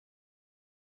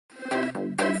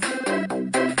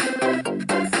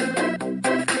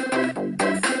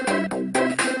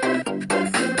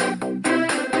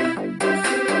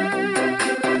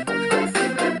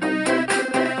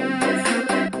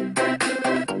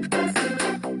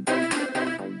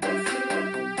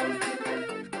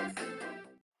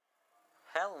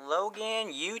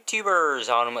YouTubers,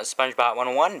 on with SpongeBob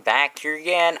 101, back here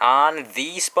again on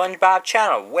the SpongeBob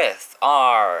channel with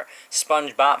our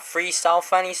SpongeBob Freestyle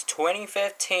Funnies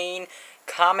 2015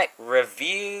 comic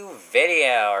review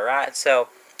video. Alright, so,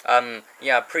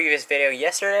 previous video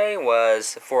yesterday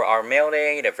was for our mail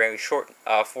day, the very short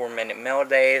 4-minute mail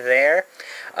day there.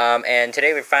 And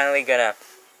today we're finally gonna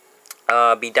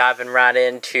be diving right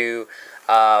into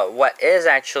what is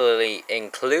actually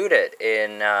included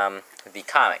in the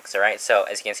comics. Alright, so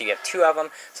as you can see, we have 2 of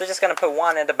them, so just gonna put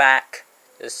one in the back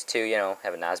just to, you know,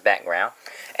 have a nice background,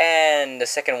 and the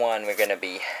second one we're gonna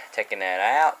be taking that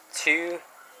out to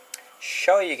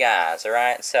show you guys.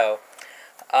 Alright, so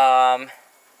comment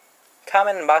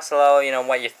in the box below, you know,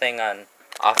 what you think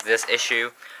of this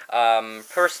issue.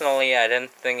 Personally, I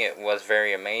didn't think it was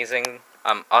very amazing,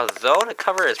 although the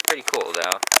cover is pretty cool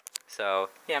though. So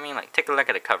yeah, I mean, like, take a look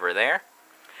at the cover there.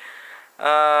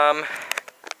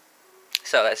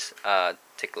 So let's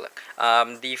take a look.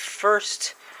 The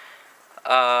first,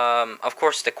 of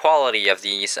course, the quality of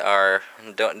these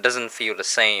doesn't feel the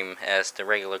same as the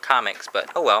regular comics, but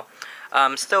oh well.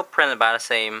 Still printed by the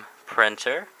same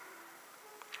printer,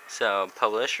 so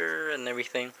publisher and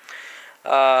everything.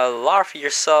 Laugh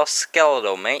yourself,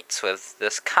 skeletal mates, with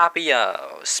this copy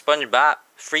of SpongeBob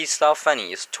Freestyle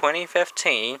Funnies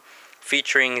 2015,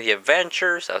 featuring the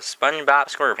adventures of SpongeBob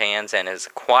SquarePants and his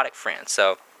aquatic friends.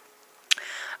 So,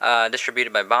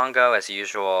 distributed by Bongo as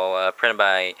usual.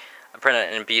 Printed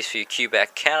in Beachview,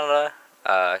 Quebec,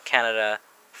 Canada.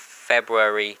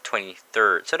 February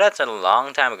 23rd. So that's a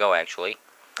long time ago, actually.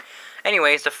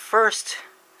 Anyways, the first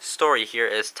story here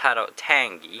is titled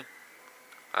Tangy,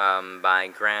 by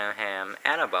Graham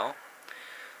Annabelle.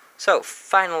 So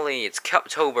finally, it's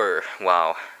Cuptober.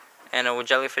 Wow. And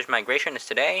jellyfish migration is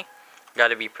today.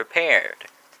 Gotta be prepared.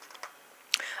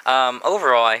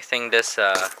 Overall, I think this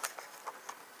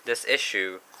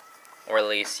issue, or at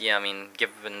least, yeah, I mean,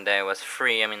 given that it was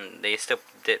free, I mean, they still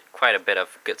did quite a bit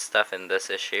of good stuff in this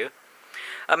issue.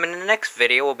 In the next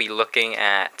video, we'll be looking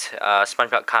at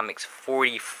SpongeBob Comics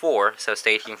 44, so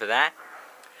stay tuned for that.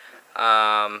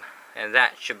 And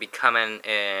that should be coming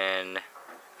in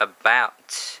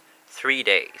about 3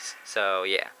 days. So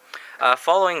yeah.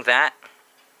 Following that,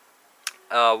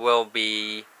 we'll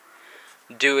be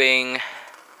doing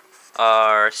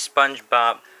our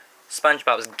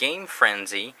SpongeBob's Game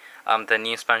Frenzy, the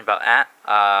new SpongeBob app,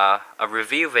 a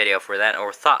review video for that,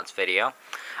 or thoughts video.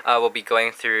 We'll be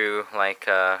going through, like,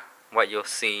 what you'll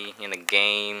see in the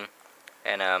game,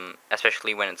 and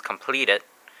especially when it's completed.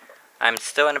 I'm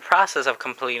still in the process of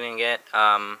completing it.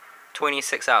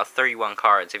 26 out of 31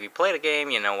 cards. If you play the game,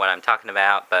 you know what I'm talking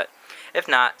about, but if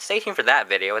not, stay tuned for that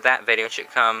video. That video should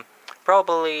come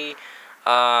probably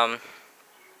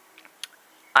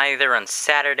either on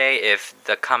Saturday, if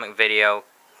the comic video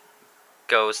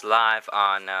goes live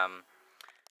on,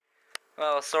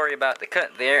 well, sorry about the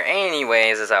cut there.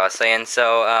 Anyways, as I was saying,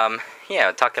 so, yeah,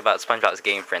 I talked about SpongeBob's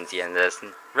Game Frenzy, and there's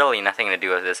really nothing to do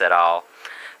with this at all.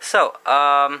 So,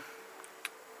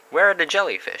 where are the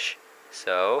jellyfish?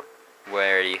 So,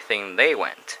 where do you think they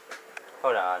went?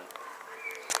 Hold on.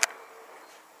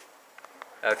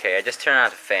 Okay, I just turned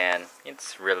on the fan.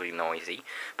 It's really noisy.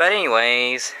 But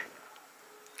anyways,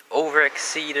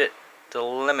 over-exceeded the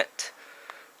limit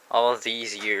all of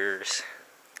these years.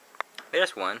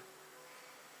 There's one.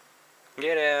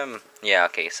 Get him. Yeah,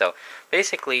 okay, so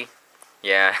basically,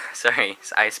 yeah, sorry,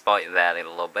 I spoiled that a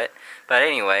little bit. But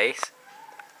anyways,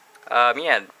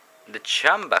 yeah, the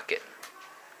chum bucket.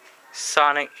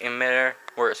 Sonic emitter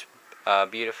works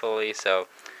beautifully, so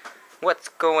what's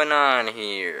going on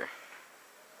here?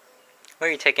 Where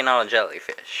are you taking all the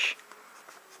jellyfish?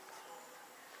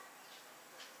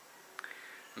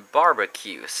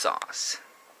 Barbecue sauce.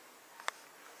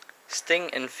 Sting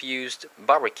infused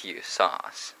barbecue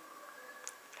sauce.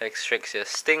 Extracts your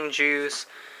sting juice,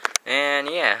 and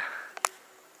yeah.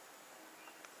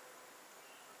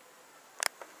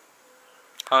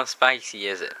 How spicy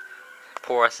is it?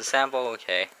 Pour us a sample.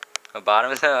 Okay, my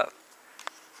bottom's up,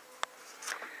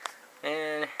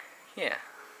 and yeah,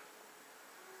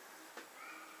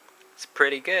 it's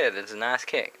pretty good. It's a nice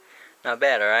kick, not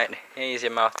bad. All right, is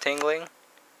your mouth tingling?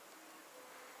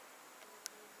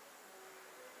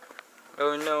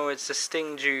 Oh no, it's the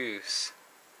sting juice.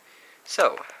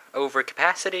 So,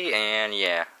 overcapacity, and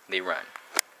yeah, they run.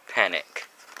 Panic.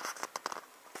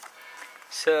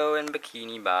 So, in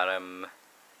Bikini Bottom,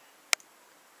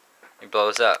 it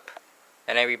blows up,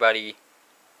 and everybody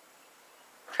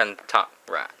can talk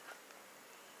right.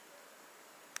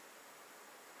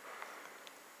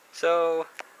 So,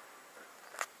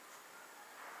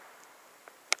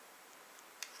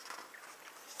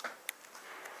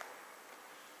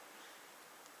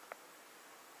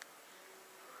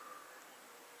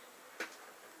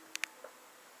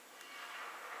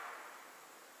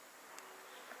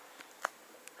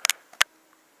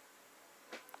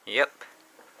 Yep.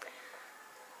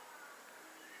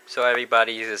 So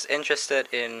everybody is interested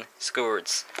in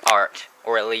Squidward's art,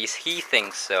 or at least he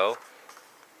thinks so.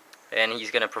 And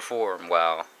he's gonna perform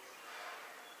well.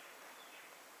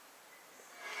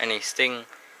 And he sting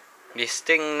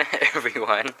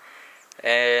everyone.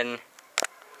 And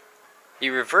he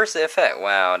reversed the effect.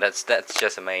 Wow, that's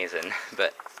just amazing.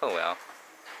 But oh well.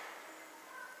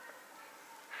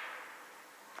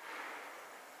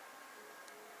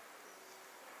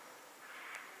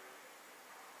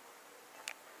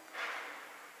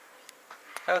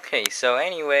 Okay, so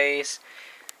anyways,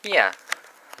 yeah,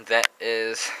 that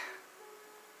is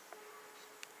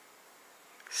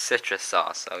citrus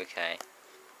sauce. Okay.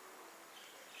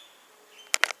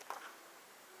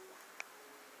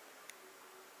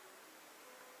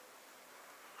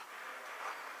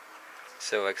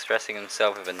 So expressing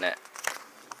himself with a net.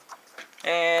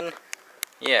 And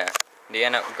yeah, they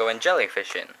end up going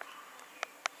jellyfishing.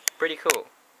 Pretty cool.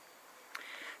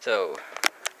 So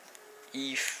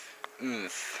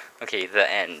okay,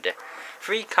 the end.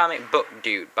 Free Comic Book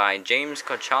Dude by James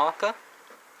Kochalka.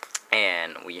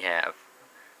 And we have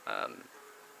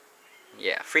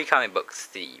yeah, Free Comic Books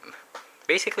theme.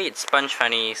 Basically it's Sponge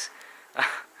Funnies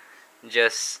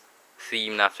just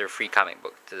themed after Free Comic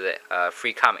Book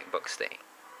Free Comic Books Day.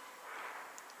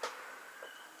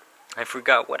 I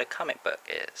forgot what a comic book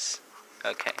is.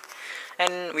 Okay.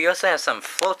 And we also have some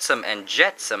Flotsam and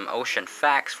Jetsam Ocean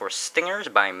Facts for Stingers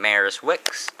by Maris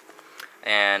Wicks.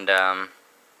 And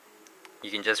you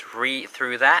can just read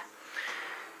through that.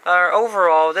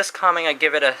 Overall, this comic I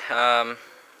give it a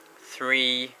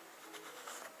 3.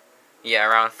 Yeah,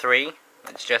 around 3.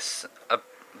 It's just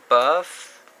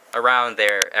above, around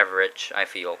their average, I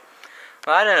feel.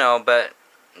 Well, I don't know, but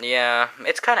yeah,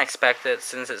 it's kind of expected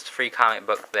since it's Free Comic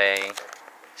Book Day.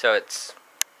 So it's,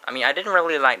 I mean, I didn't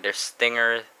really like their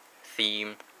Stinger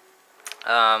theme.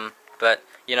 But,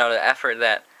 you know, the effort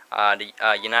that the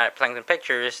United Plankton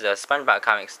Pictures, the SpongeBob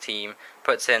Comics team,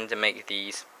 puts in to make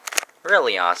these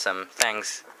really awesome.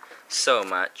 Thanks so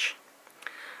much.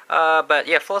 But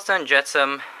yeah, Flotsam and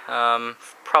Jetsam,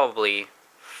 probably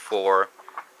for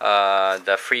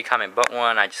the Free Comic Book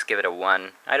one, I just give it a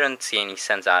 1. I don't see any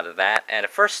sense out of that. And the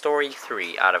first story,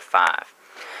 3 out of 5.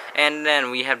 And then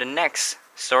we have the next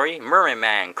story, Mermaid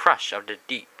Man, Crush of the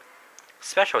Deep.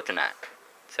 Special tonight.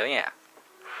 So yeah.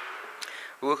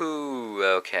 Woohoo,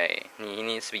 okay. He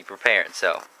needs to be prepared,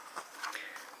 so.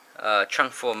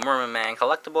 Trunk full of Mermaid Man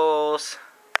collectibles.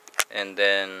 And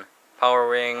then power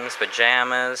rings,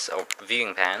 pajamas, or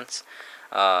viewing pants.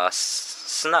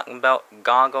 Snug belt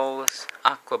goggles,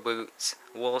 aqua boots,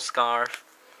 wool scarf,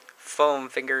 foam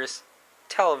figures,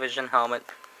 television helmet,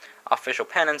 official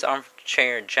pennants,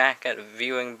 armchair jacket,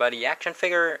 viewing buddy action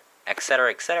figure, etc.,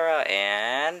 etc.,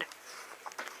 and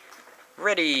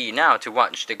ready now to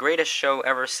watch the greatest show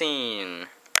ever seen.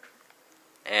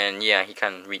 And yeah, he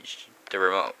can reach the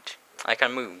remote. I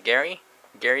can move. Gary,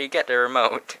 get the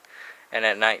remote. And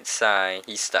at night, sigh,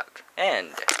 he's stuck.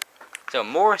 End. So,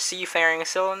 more seafaring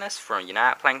silliness from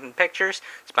United Plankton Pictures.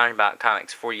 SpongeBob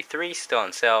Comics 43, still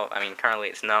on sale. I mean, currently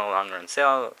it's no longer on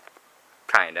sale.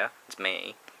 Kinda. It's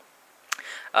May.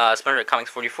 SpongeBob Comics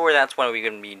 44, that's what we're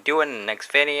going to be doing in the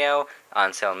next video.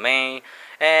 On sale in May.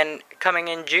 And coming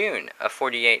in June, a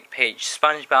 48-page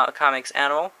SpongeBob Comics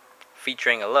annual.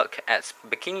 Featuring a look at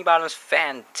Bikini Bottom's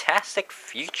fantastic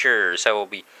future. So, we'll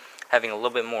be having a little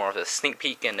bit more of a sneak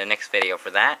peek in the next video for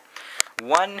that.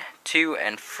 1, 2,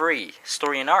 and 3.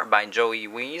 Story and art by Joey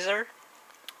Weezer.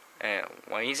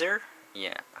 Weezer?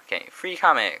 Yeah, okay. Free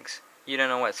Comics. You don't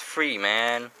know what's free,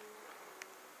 man.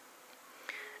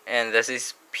 And this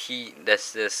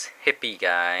hippie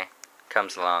guy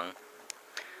comes along.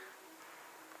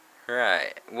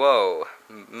 Right. Whoa.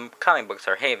 Comic books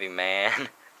are heavy, man.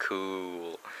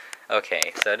 Cool.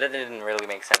 Okay, so that didn't really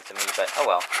make sense to me, but oh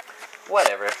well.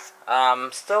 Whatever.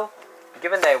 Still,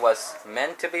 given that it was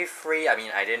meant to be free, I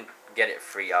mean, I didn't get it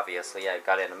free, obviously. I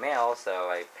got it in the mail, so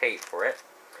I paid for it.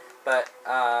 But,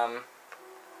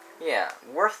 yeah,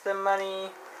 worth the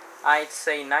money. I'd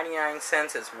say 99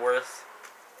 cents is worth.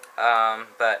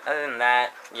 But other than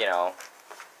that, you know,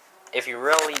 if you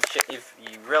really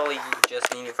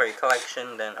just need it for your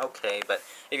collection, then okay. But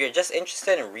if you're just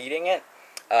interested in reading it,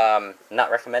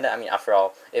 not recommended. I mean, after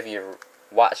all, if you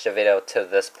watch the video to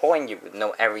this point, you would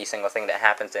know every single thing that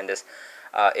happens in this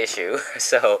issue.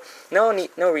 So no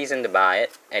reason to buy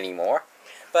it anymore.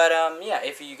 But yeah,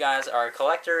 if you guys are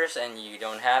collectors and you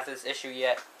don't have this issue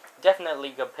yet,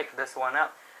 definitely go pick this one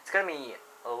up. It's gonna be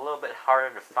a little bit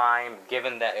harder to find,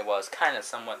 given that it was kind of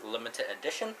somewhat limited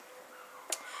edition.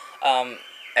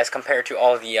 as compared to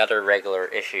all the other regular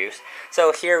issues.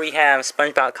 So here we have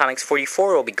SpongeBob Comics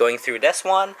 44. We'll be going through this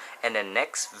one in the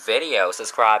next video.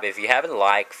 Subscribe if you haven't,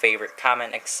 like, favorite,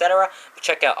 comment, etc.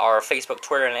 Check out our Facebook,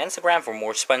 Twitter, and Instagram for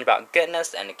more SpongeBob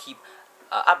goodness and to keep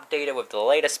updated with the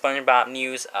latest SpongeBob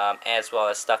news, as well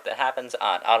as stuff that happens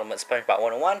on Ultimate SpongeBob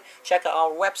 101. Check out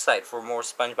our website for more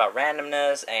SpongeBob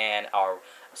randomness and our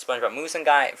SpongeBob Moves-In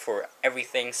Guide for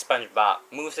everything SpongeBob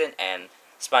Moves-In and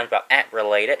SpongeBob Ant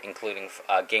related, including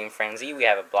Game Frenzy. We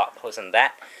have a blog post on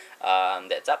that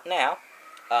that's up now,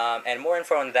 and more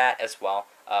info on that as well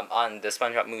on the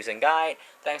SpongeBob Moves-In Guide.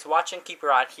 Thanks for watching. Keep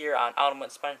your eye here on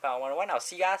Ultimate SpongeBob 101. I'll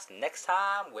see you guys next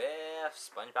time with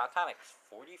SpongeBob Comics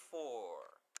 44.